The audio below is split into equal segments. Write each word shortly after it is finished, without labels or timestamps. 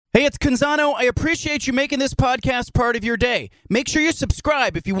Hey, it's Canzano. I appreciate you making this podcast part of your day. Make sure you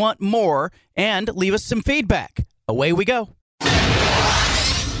subscribe if you want more and leave us some feedback. Away we go.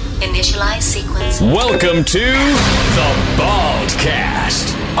 Initialize sequence. Welcome to The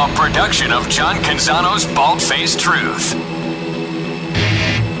Baldcast, a production of John Canzano's Bald-Faced Truth.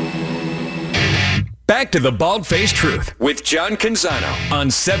 Back to The Bald-Faced Truth with John Canzano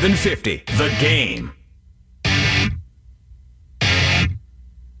on 750 The Game.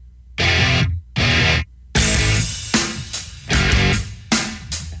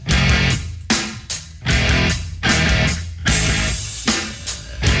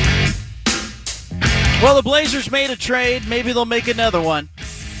 Well, the Blazers made a trade. Maybe they'll make another one.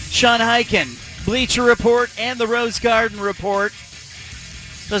 Sean Highkin, Bleacher Report and the Rose Garden Report,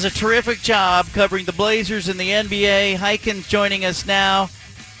 does a terrific job covering the Blazers and the NBA. Highkin's joining us now.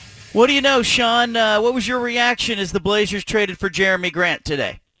 What do you know, Sean? What was your reaction as the Blazers traded for Jeremy Grant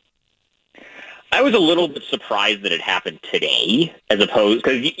today? I was a little bit surprised that it happened today, as opposed,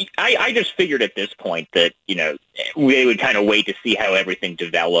 because I just figured at this point that, they would kind of wait to see how everything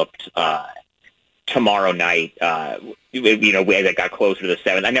developed tomorrow night, as it got closer to the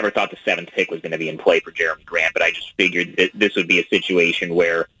 7th. I never thought the 7th pick was going to be in play for Jeremy Grant, but I just figured that this would be a situation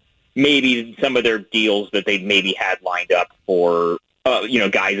where maybe some of their deals that they maybe had lined up for,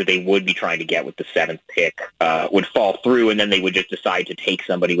 guys that they would be trying to get with the 7th pick would fall through, and then they would just decide to take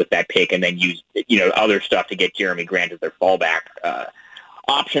somebody with that pick and then use, other stuff to get Jeremy Grant as their fallback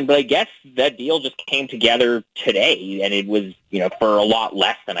option. But I guess that deal just came together today, and it was, for a lot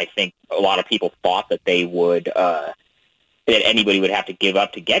less than I think a lot of people thought that they would, that anybody would have to give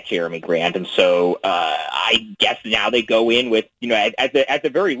up to get Jeremy Grant. And so I guess now they go in with, at the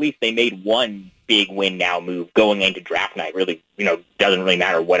very least, they made one big win now move going into draft night. Really, doesn't really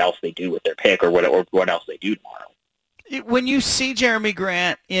matter what else they do with their pick or what else they do tomorrow. When you see Jeremy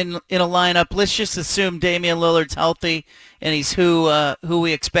Grant in a lineup, let's just assume Damian Lillard's healthy and he's who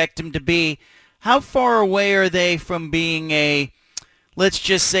we expect him to be. How far away are they from being a, let's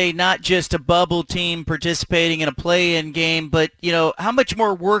just say, not just a bubble team participating in a play-in game, but, how much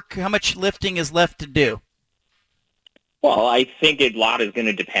more work, how much lifting is left to do? Well, I think a lot is going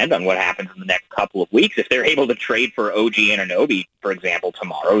to depend on what happens in the next couple of weeks. If they're able to trade for OG Anunoby, for example,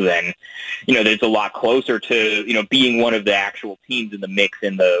 tomorrow, then, there's a lot closer to, being one of the actual teams in the mix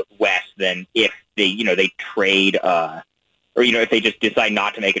in the West than if they, they trade, if they just decide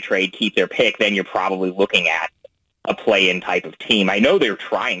not to make a trade, keep their pick, then you're probably looking at a play-in type of team. I know they're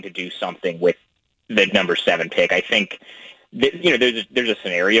trying to do something with the number 7 pick. I think there's a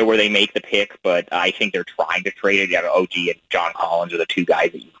scenario where they make the pick, but I think they're trying to trade it. OG and John Collins are the two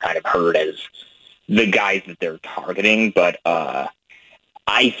guys that you've kind of heard as the guys that they're targeting. But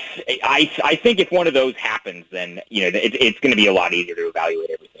I think if one of those happens, then it's going to be a lot easier to evaluate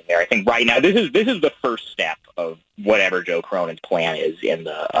everything there. I think right now this is the first step of whatever Joe Cronin's plan is in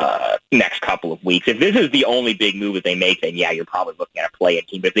the next couple of weeks. If this is the only big move that they make, then yeah, you're probably looking at a play-in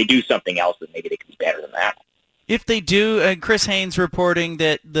team. But if they do something else, then maybe they could be better than that. If they do, and Chris Haynes reporting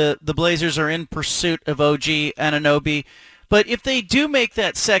that the Blazers are in pursuit of OG Anunoby, but if they do make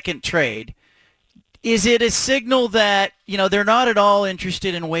that second trade, is it a signal that, they're not at all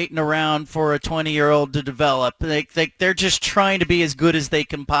interested in waiting around for a 20-year-old to develop? They're just trying to be as good as they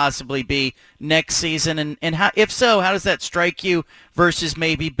can possibly be next season, and how, if so, how does that strike you versus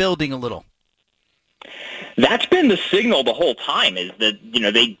maybe building a little? That's been the signal the whole time, is that,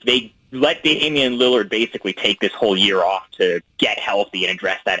 they let Damian Lillard basically take this whole year off to get healthy and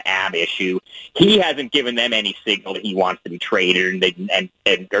address that ab issue. He hasn't given them any signal that he wants to be traded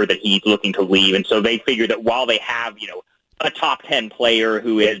or that he's looking to leave. And so they figure that while they have, a top 10 player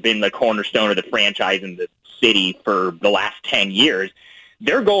who has been the cornerstone of the franchise in the city for the last 10 years,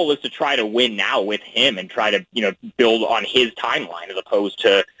 their goal is to try to win now with him and try to, build on his timeline as opposed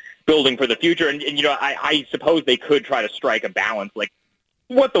to building for the future. And I suppose they could try to strike a balance like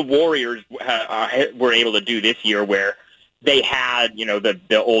what the Warriors were able to do this year, where they had,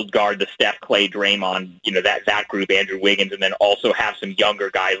 the old guard, the Steph, Clay, Draymond, that group, Andrew Wiggins, and then also have some younger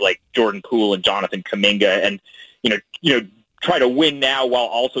guys like Jordan Poole and Jonathan Kuminga, and try to win now while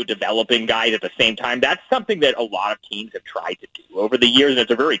also developing guys at the same time. That's something that a lot of teams have tried to do over the years, and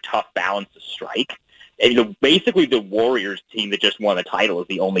it's a very tough balance to strike. And basically, the Warriors team that just won the title is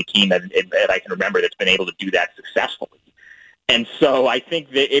the only team that I can remember that's been able to do that successfully. And so I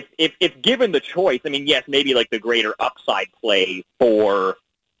think that if given the choice, I mean, yes, maybe like the greater upside play for,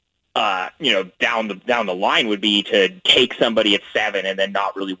 down the line would be to take somebody at 7 and then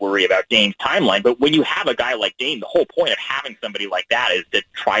not really worry about Dame's timeline. But when you have a guy like Dame, the whole point of having somebody like that is to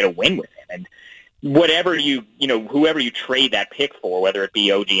try to win with him. And whoever you trade that pick for, whether it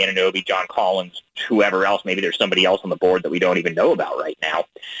be OG Anunoby, John Collins, whoever else, maybe there's somebody else on the board that we don't even know about right now,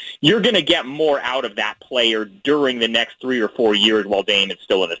 you're going to get more out of that player during the next 3 or 4 years while Dame is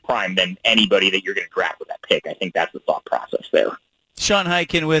still in his prime than anybody that you're going to draft with that pick. I think that's the thought process there. Sean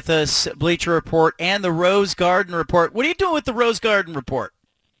Highkin with us, Bleacher Report and the Rose Garden Report. What are you doing with the Rose Garden Report?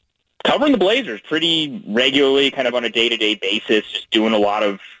 Covering the Blazers pretty regularly, kind of on a day-to-day basis, just doing a lot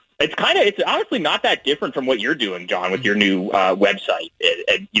of it's honestly not that different from what you're doing, John, with your new website.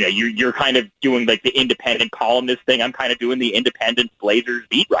 You're kind of doing like the independent columnist thing. I'm kind of doing the independent Blazers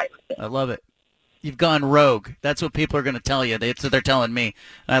beat writer thing. I love it. You've gone rogue. That's what people are going to tell you. That's what they're telling me.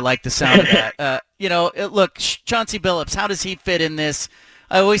 I like the sound of that. Look, Chauncey Billups, how does he fit in this?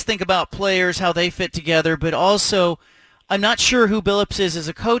 I always think about players, how they fit together, but also I'm not sure who Billups is as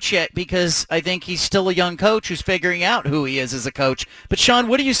a coach yet because I think he's still a young coach who's figuring out who he is as a coach. But, Sean,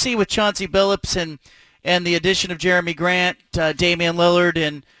 what do you see with Chauncey Billups and the addition of Jeremy Grant, Damian Lillard,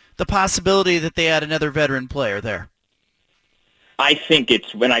 and the possibility that they add another veteran player there? I think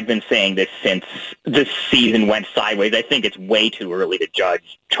it's, when I've been saying this since this season went sideways, I think it's way too early to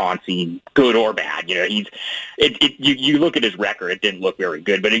judge Chauncey good or bad. You look at his record, it didn't look very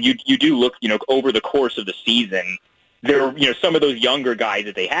good. But you do look, over the course of the season, there, some of those younger guys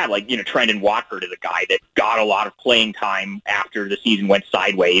that they had, like, Trendon Watford is a guy that got a lot of playing time after the season went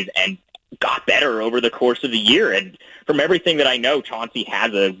sideways and got better over the course of the year. And from everything that I know, Chauncey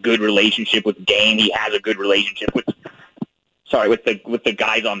has a good relationship with Dame. He has a good relationship with the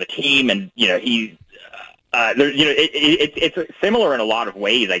guys on the team, and it's similar in a lot of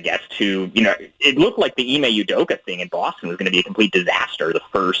ways, I guess. To it looked like the Ime Udoka thing in Boston was going to be a complete disaster the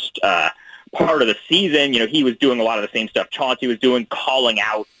first part of the season. He was doing a lot of the same stuff Chauncey was doing, calling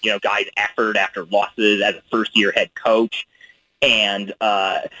out, guys' effort after losses as a first-year head coach. And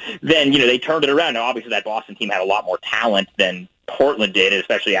then, they turned it around. Now, obviously, that Boston team had a lot more talent than Portland did,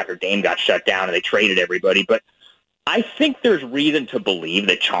 especially after Dame got shut down and they traded everybody. But I think there's reason to believe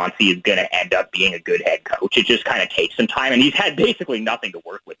that Chauncey is going to end up being a good head coach. It just kind of takes some time. And he's had basically nothing to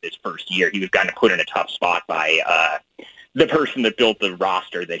work with this first year. He was kind of put in a tough spot by the person that built the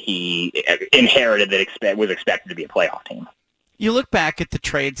roster that he inherited that was expected to be a playoff team. You look back at the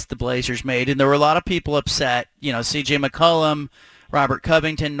trades the Blazers made, and there were a lot of people upset. C.J. McCollum, Robert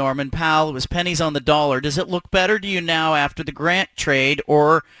Covington, Norman Powell. It was pennies on the dollar. Does it look better to you now after the Grant trade,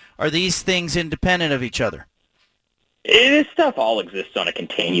 or are these things independent of each other? This stuff all exists on a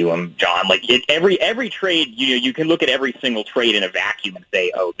continuum, John. Like every trade, you can look at every single trade in a vacuum and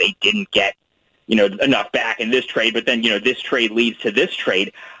say, oh, they didn't get enough back in this trade, but then, this trade leads to this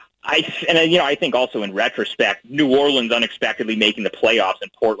trade. I think also in retrospect, New Orleans unexpectedly making the playoffs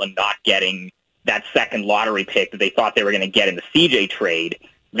and Portland not getting that second lottery pick that they thought they were going to get in the CJ trade,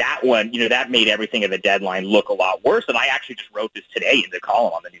 that one, that made everything at the deadline look a lot worse. And I actually just wrote this today in the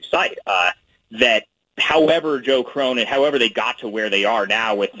column on the new site, that however Joe Cronin, however they got to where they are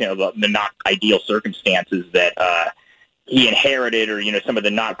now with, the not ideal circumstances that he inherited, or, some of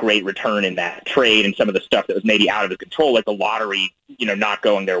the not great return in that trade and some of the stuff that was maybe out of his control, like the lottery, not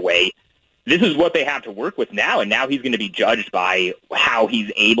going their way. This is what they have to work with now, and now he's going to be judged by how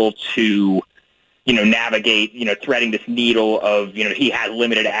he's able to, navigate, threading this needle of, he has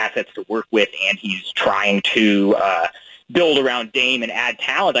limited assets to work with, and he's trying to build around Dame and add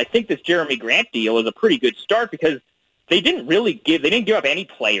talent. I think this Jeremy Grant deal is a pretty good start because they didn't give up any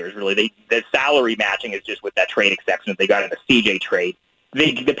players, really. The salary matching is just with that trade exception that they got in the CJ trade.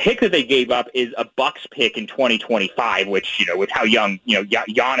 The pick that they gave up is a Bucks pick in 2025, which, with how young,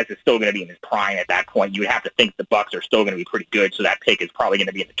 Giannis is still going to be in his prime at that point. You would have to think the Bucks are still going to be pretty good, so that pick is probably going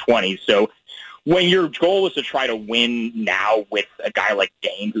to be in the 20s. So when your goal is to try to win now with a guy like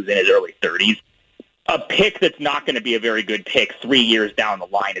Dame, who's in his early 30s, a pick that's not going to be a very good pick 3 years down the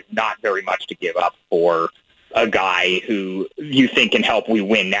line is not very much to give up for a guy who you think can help we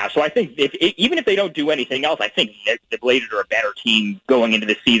win now. So I think even if they don't do anything else, I think the Blazers are a better team going into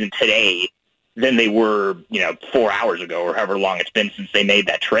the season today than they were, 4 hours ago or however long it's been since they made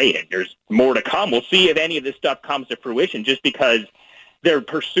that trade. And there's more to come. We'll see if any of this stuff comes to fruition. Just because they're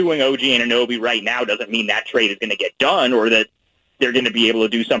pursuing OG Anunoby right now doesn't mean that trade is going to get done, or that they're going to be able to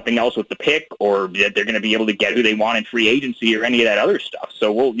do something else with the pick, or that they're going to be able to get who they want in free agency or any of that other stuff.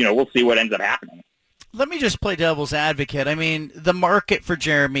 So we'll see what ends up happening. Let me just play devil's advocate. I mean, the market for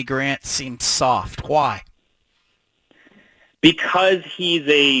Jeremy Grant seems soft. Why? Because he's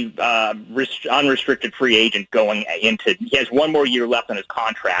a unrestricted free agent going into. He has one more year left on his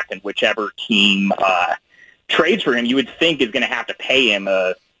contract, and whichever team trades for him, you would think is going to have to pay him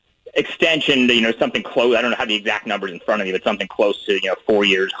a extension, something close. I don't have the exact numbers in front of me, but something close to, 4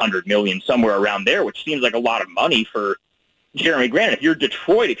 years, $100 million, somewhere around there, which seems like a lot of money for Jeremy Grant. If you're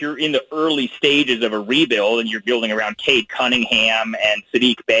Detroit, if you're in the early stages of a rebuild and you're building around Cade Cunningham and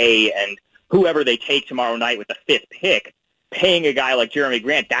Sadiq Bey and whoever they take tomorrow night with the 5th pick, paying a guy like Jeremy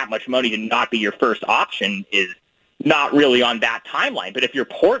Grant that much money to not be your first option is not really on that timeline. But if you're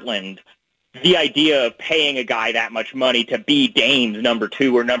Portland, the idea of paying a guy that much money to be Dame's number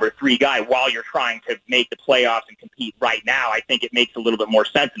 2 or number 3 guy while you're trying to make the playoffs and compete right now, I think it makes a little bit more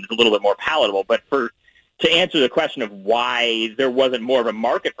sense and it's a little bit more palatable. But to answer the question of why there wasn't more of a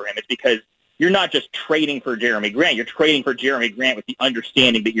market for him, it's because you're not just trading for Jeremy Grant. You're trading for Jeremy Grant with the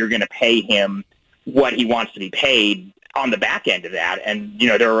understanding that you're going to pay him what he wants to be paid on the back end of that. And,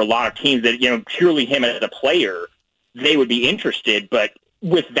 there are a lot of teams that, purely him as a player, they would be interested. But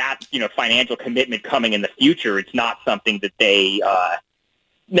with that, financial commitment coming in the future, it's not something that they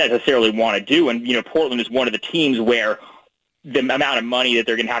necessarily want to do. And, Portland is one of the teams where the amount of money that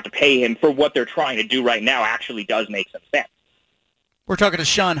they're going to have to pay him for what they're trying to do right now actually does make some sense. We're talking to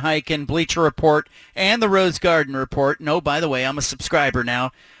Sean Highkin, Bleacher Report, and the Rose Garden Report. No, by the way, I'm a subscriber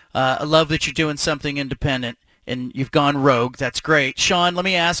now. I love that you're doing something independent, and you've gone rogue. That's great. Sean, let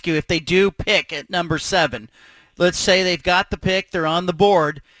me ask you, if they do pick at number 7, let's say they've got the pick, they're on the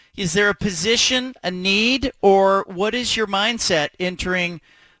board, is there a position, a need, or what is your mindset entering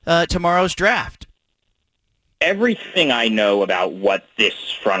tomorrow's draft? Everything I know about what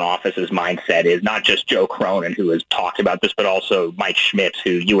this front office's mindset is, not just Joe Cronin, who has talked about this, but also Mike Schmitz, who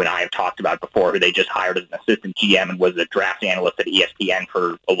you and I have talked about before, who they just hired as an assistant GM and was a draft analyst at ESPN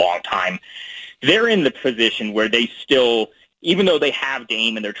for a long time. They're in the position where they still, even though they have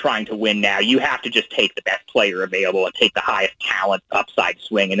Dame and they're trying to win now, you have to just take the best player available and take the highest talent upside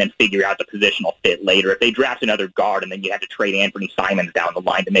swing and then figure out the positional fit later. If they draft another guard and then you have to trade Anthony Simons down the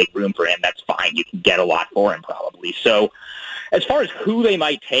line to make room for him, that's fine. You can get a lot for him probably. So as far as who they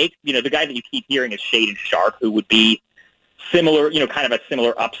might take, the guy that you keep hearing is Shaedon Sharpe, who would be similar, kind of a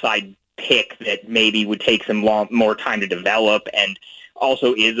similar upside pick that maybe would take some more time to develop and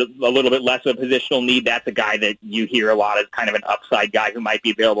also is a little bit less of a positional need. That's a guy that you hear a lot as kind of an upside guy who might be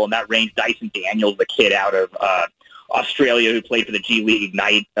available in that range. Dyson Daniels, the kid out of Australia who played for the G League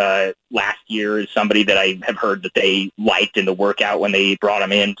Ignite last year, is somebody that I have heard that they liked in the workout when they brought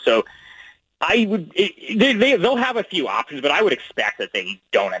him in. So they'll have a few options, but I would expect that they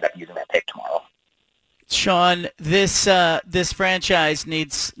don't end up using that pick tomorrow. Sean, this franchise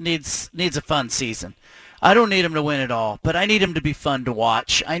needs a fun season. I don't need him to win it all, but I need him to be fun to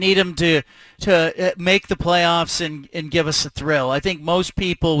watch. I need him to make the playoffs and give us a thrill. I think most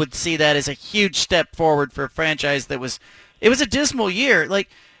people would see that as a huge step forward for a franchise that was a dismal year. Like,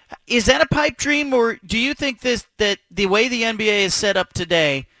 is that a pipe dream, or do you think that the way the NBA is set up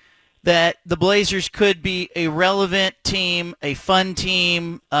today, that the Blazers could be a relevant team, a fun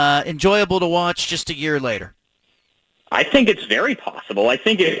team, enjoyable to watch just a year later? I think it's very possible. I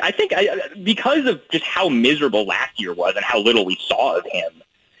think because of just how miserable last year was and how little we saw of him,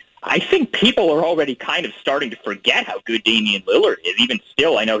 I think people are already kind of starting to forget how good Damian Lillard is. Even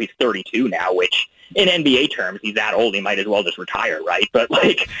still, I know he's 32 now, which in NBA terms, he's that old, he might as well just retire, right? But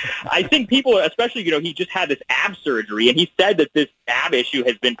I think people, especially, he just had this ab surgery, and he said that this ab issue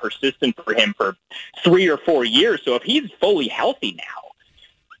has been persistent for him for 3 or 4 years. So if he's fully healthy now,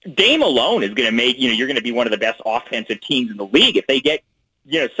 Dame alone is going to make, you're going to be one of the best offensive teams in the league. If they get,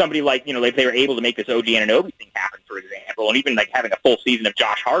 somebody like, if they were able to make this OG Anunoby thing happen, for example, and even having a full season of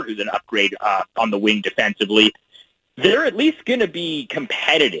Josh Hart, who's an upgrade on the wing defensively, they're at least going to be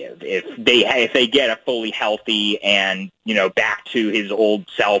competitive if they get a fully healthy and, back to his old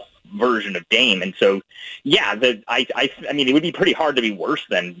self version of Dame. And so, yeah, I mean, it would be pretty hard to be worse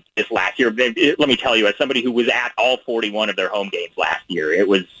than this last year. Let me tell you, as somebody who was at all 41 of their home games last year, it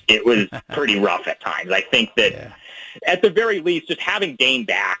was pretty rough at times. I think that at the very least, just having Dame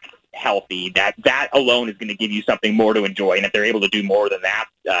back healthy, that alone is going to give you something more to enjoy. And if they're able to do more than that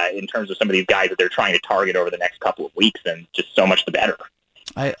in terms of some of these guys that they're trying to target over the next couple of weeks, then just so much the better.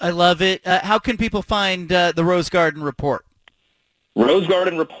 I love it. How can people find the Rose Garden Report?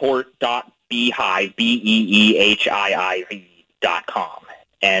 rosegardenreport.beehiiv, beehiiv.com.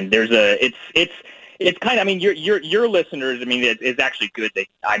 And there's it's kind of, I mean, your listeners, I mean, it's actually good that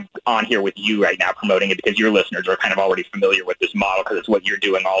I'm on here with you right now promoting it, because your listeners are kind of already familiar with this model because it's what you're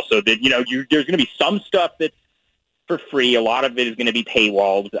doing also. That, there's going to be some stuff that's for free. A lot of it is going to be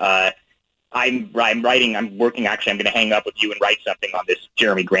paywalled. I'm working. Actually, I'm going to hang up with you and write something on this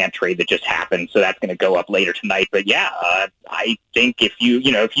Jeremy Grant trade that just happened. So that's going to go up later tonight. But yeah, I think if you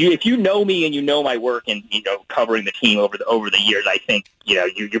know me and you know my work and covering the team over the years, I think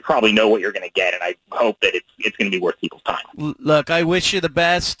you probably know what you're going to get, and I hope that it's going to be worth people's time. Look, I wish you the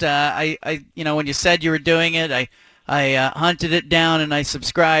best. I when you said you were doing it, I hunted it down and I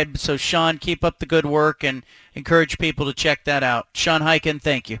subscribed. So Sean, keep up the good work and encourage people to check that out. Sean Highkin,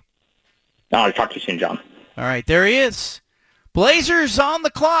 thank you. I'll talk to you soon, John. All right, there he is. Blazers on the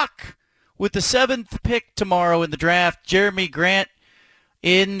clock with the 7th pick tomorrow in the draft. Jeremy Grant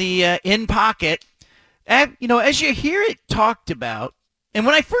in the in pocket. As you hear it talked about, and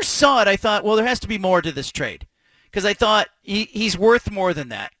when I first saw it, I thought, well, there has to be more to this trade because I thought he's worth more than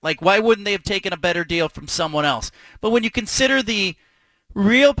that. Like, why wouldn't they have taken a better deal from someone else? But when you consider the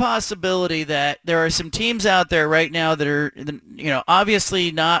real possibility that there are some teams out there right now that are,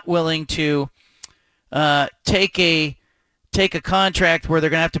 obviously not willing to take a contract where they're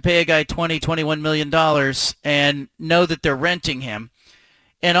going to have to pay a guy $21 million and know that they're renting him.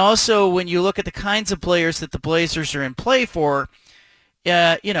 And also when you look at the kinds of players that the Blazers are in play for,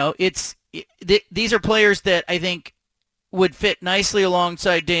 these are players that I think would fit nicely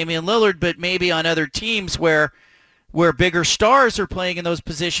alongside Damian Lillard, but maybe on other teams where bigger stars are playing in those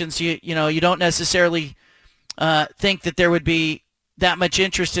positions, you don't necessarily think that there would be that much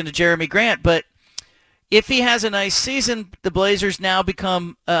interest in a Jeremy Grant. But if he has a nice season, the Blazers now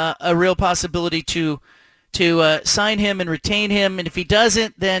become a real possibility to sign him and retain him. And if he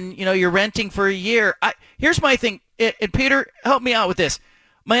doesn't, then you're renting for a year. Here's my thing, and Peter, help me out with this.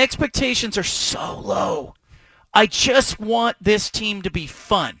 My expectations are so low. I just want this team to be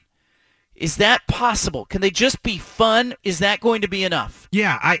fun. Is that possible? Can they just be fun? Is that going to be enough?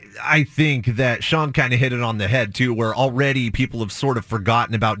 Yeah, I think that Sean kind of hit it on the head, too, where already people have sort of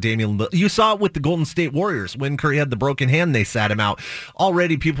forgotten about Damian Lillard. You saw it with the Golden State Warriors. When Curry had the broken hand, they sat him out.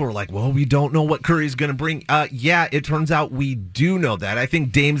 Already people were like, well, we don't know what Curry's going to bring. Yeah, it turns out we do know that. I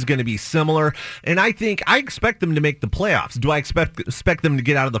think Dame's going to be similar, and I expect them to make the playoffs. Do I expect them to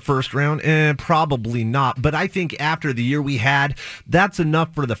get out of the first round? Probably not, but I think after the year we had, that's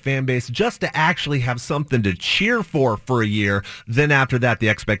enough for the fan base just to actually have something to cheer for a year. Then after that, the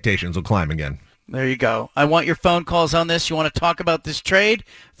expectations will climb again. There you go. I want your phone calls on this. You want to talk about this trade?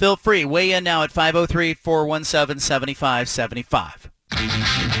 Feel free. Weigh in now at 503-417-7575.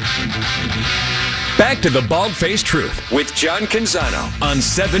 Back to the Bald-Faced Truth with John Canzano on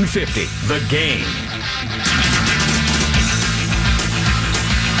 750 The Game.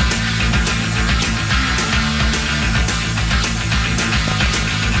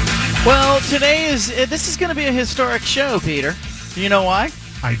 Well, this is going to be a historic show, Peter. Do you know why?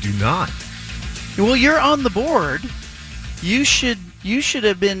 I do not. Well, you're on the board. You should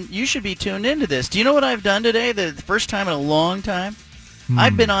be tuned into this. Do you know what I've done today? The first time in a long time.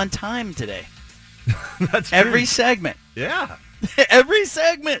 I've been on time today. That's every true. Segment. Yeah. Every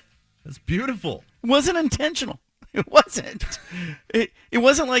segment. That's beautiful. It wasn't intentional. It wasn't. It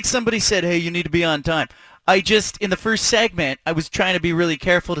wasn't like somebody said, hey, you need to be on time. In the first segment, I was trying to be really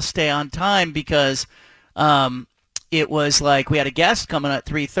careful to stay on time because it was like we had a guest coming at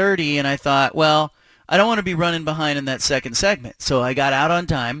 3:30, and I thought, well, I don't want to be running behind in that second segment. So I got out on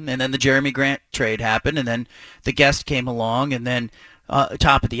time, and then the Jeremy Grant trade happened, and then the guest came along, and then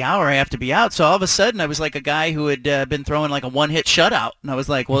top of the hour, I have to be out. So all of a sudden, I was like a guy who had been throwing like a one-hit shutout, and I was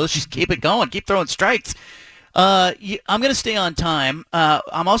like, well, let's just keep it going, keep throwing strikes. I'm going to stay on time.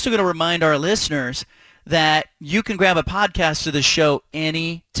 I'm also going to remind our listeners that you can grab a podcast of the show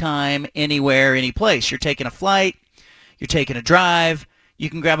anytime, anywhere, any place. You're taking a flight, you're taking a drive, you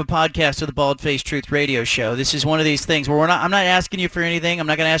can grab a podcast of the Bald-Faced Truth radio show. This is one of these things where I'm not asking you for anything. I'm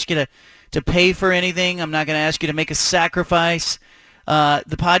not going to ask you to pay for anything. I'm not going to ask you to make a sacrifice. The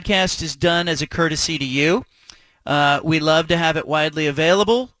podcast is done as a courtesy to you. We love to have it widely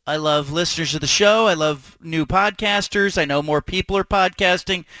available. I love listeners of the show. I love new podcasters. I know more people are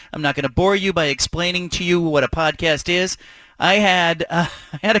podcasting. I'm not going to bore you by explaining to you what a podcast is. I had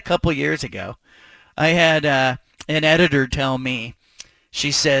a couple years ago, I had an editor tell me,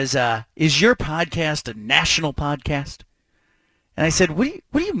 she says, is your podcast a national podcast? And I said, what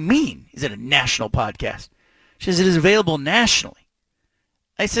do you mean? Is it a national podcast? She says, it is available nationally.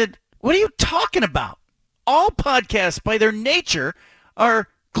 I said, what are you talking about? All podcasts, by their nature, are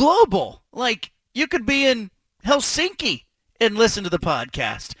global. Like, you could be in Helsinki and listen to the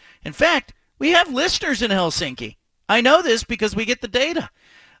podcast. In fact, we have listeners in Helsinki. I know this because we get the data.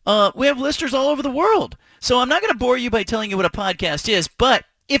 We have listeners all over the world. So I'm not going to bore you by telling you what a podcast is, but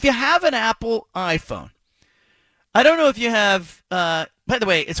if you have an Apple iPhone, I don't know if you have, By the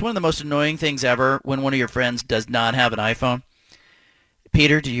way, it's one of the most annoying things ever when one of your friends does not have an iPhone.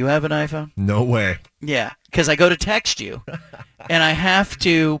 Peter, do you have an iPhone? No way. Yeah, because I go to text you, and I have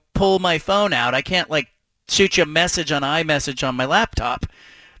to pull my phone out. I can't, like, shoot you a message on iMessage on my laptop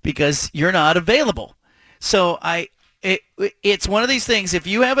because you're not available. So it's one of these things. If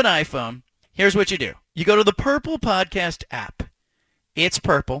you have an iPhone, here's what you do. You go to the Purple Podcast app. It's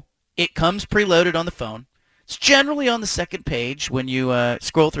purple. It comes preloaded on the phone. It's generally on the second page when you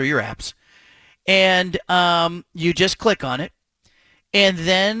scroll through your apps. And you just click on it. And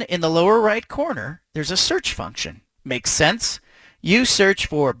then in the lower right corner, there's a search function. Makes sense? You search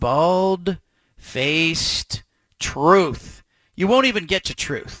for bald-faced truth. You won't even get to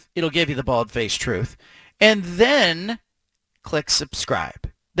truth. It'll give you the bald-faced truth. And then click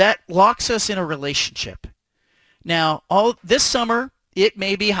subscribe. That locks us in a relationship. Now, this summer, it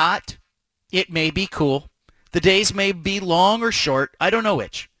may be hot. It may be cool. The days may be long or short. I don't know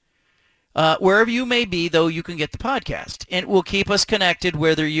which. Wherever you may be, though, you can get the podcast. And it will keep us connected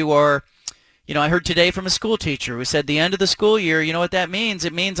whether you are, I heard today from a school teacher who said the end of the school year, you know what that means?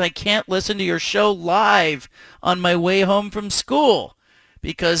 It means I can't listen to your show live on my way home from school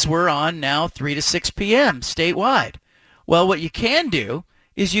because we're on now 3 to 6 p.m. statewide. Well, what you can do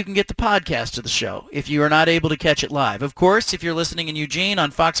is you can get the podcast of the show if you are not able to catch it live. Of course, if you're listening in Eugene on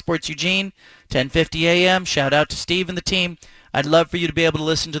Fox Sports Eugene, 10:50 a.m., shout out to Steve and the team. I'd love for you to be able to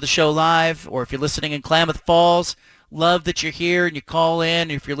listen to the show live, or if you're listening in Klamath Falls, love that you're here and you call in.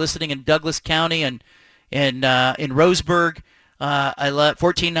 If you're listening in Douglas County and in Roseburg, I love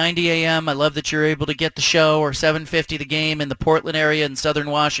 1490 a.m. I love that you're able to get the show, or 750 the game in the Portland area in Southern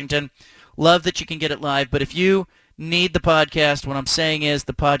Washington. Love that you can get it live. But if you need the podcast, what I'm saying is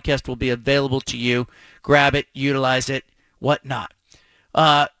the podcast will be available to you. Grab it, utilize it, whatnot.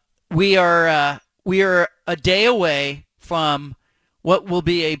 We are a day away from what will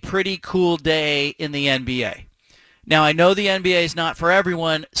be a pretty cool day in the NBA. Now, I know the NBA is not for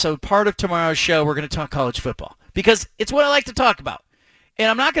everyone, so part of tomorrow's show, we're going to talk college football because it's what I like to talk about. And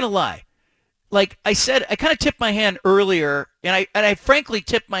I'm not going to lie. Like I said, I kind of tipped my hand earlier, and I frankly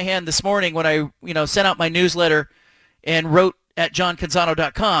tipped my hand this morning when I sent out my newsletter and wrote at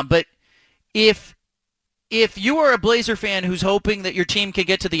johncanzano.com. But if you are a Blazer fan who's hoping that your team can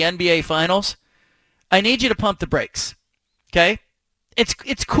get to the NBA Finals, I need you to pump the brakes. Okay?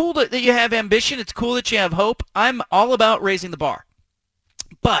 It's cool that you have ambition. It's cool that you have hope. I'm all about raising the bar.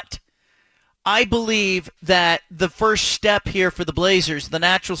 But I believe that the first step here for the Blazers, the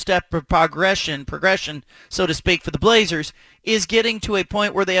natural step of progression, so to speak, for the Blazers, is getting to a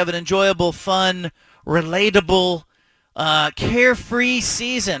point where they have an enjoyable, fun, relatable, carefree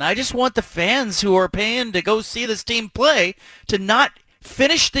season. I just want the fans who are paying to go see this team play to not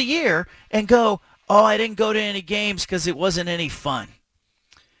finish the year and go, oh, I didn't go to any games because it wasn't any fun.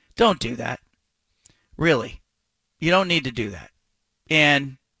 Don't do that. Really. You don't need to do that.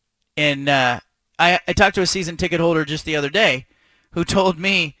 And I talked to a season ticket holder just the other day who told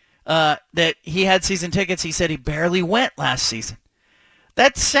me that he had season tickets. He said he barely went last season.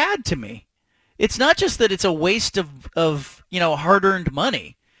 That's sad to me. It's not just that it's a waste of hard-earned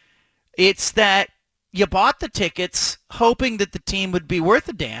money. It's that you bought the tickets hoping that the team would be worth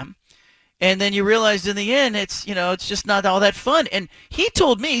a damn, and then you realized in the end it's just not all that fun. And he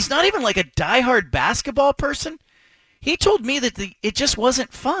told me he's not even like a diehard basketball person. He told me that it just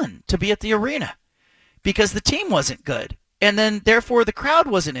wasn't fun to be at the arena because the team wasn't good, and then therefore the crowd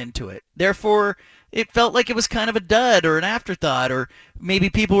wasn't into it. Therefore, it felt like it was kind of a dud or an afterthought, or maybe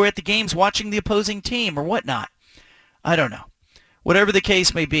people were at the games watching the opposing team or whatnot. I don't know. Whatever the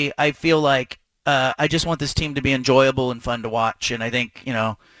case may be, I feel like I just want this team to be enjoyable and fun to watch, and I think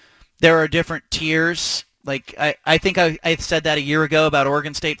there are different tiers. Like I think I said that a year ago about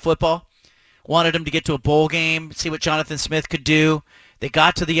Oregon State football. Wanted them to get to a bowl game, see what Jonathan Smith could do. They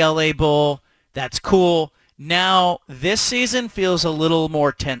got to the LA Bowl. That's cool. Now this season feels a little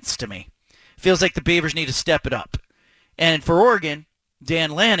more tense to me. Feels like the Beavers need to step it up. And for Oregon, Dan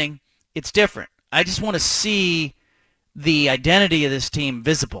Lanning, it's different. I just want to see the identity of this team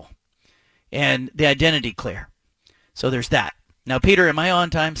visible and the identity clear. So there's that. Now, Peter, am I on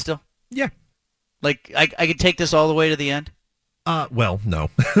time still? Yeah. Like, I could take this all the way to the end? Well,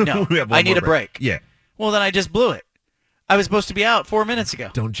 no. No, We have I need a break. Yeah. Well, then I just blew it. I was supposed to be out 4 minutes ago.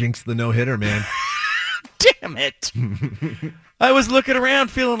 Don't jinx the no-hitter, man. Damn it. I was looking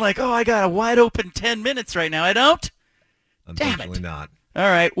around feeling like, I got a wide open 10 minutes right now. I don't? Unfortunately not. All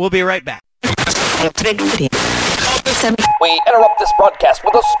right, we'll be right back. We interrupt this broadcast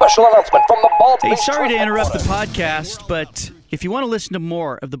with a special announcement from the Bald Hey, Face sorry to Truth interrupt the Headquarters. podcast, but if you want to listen to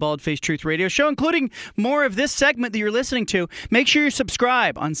more of the Bald Face Truth Radio Show, including more of this segment that you're listening to, make sure you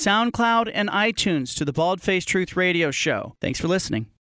subscribe on SoundCloud and iTunes to the Bald Face Truth Radio Show. Thanks for listening.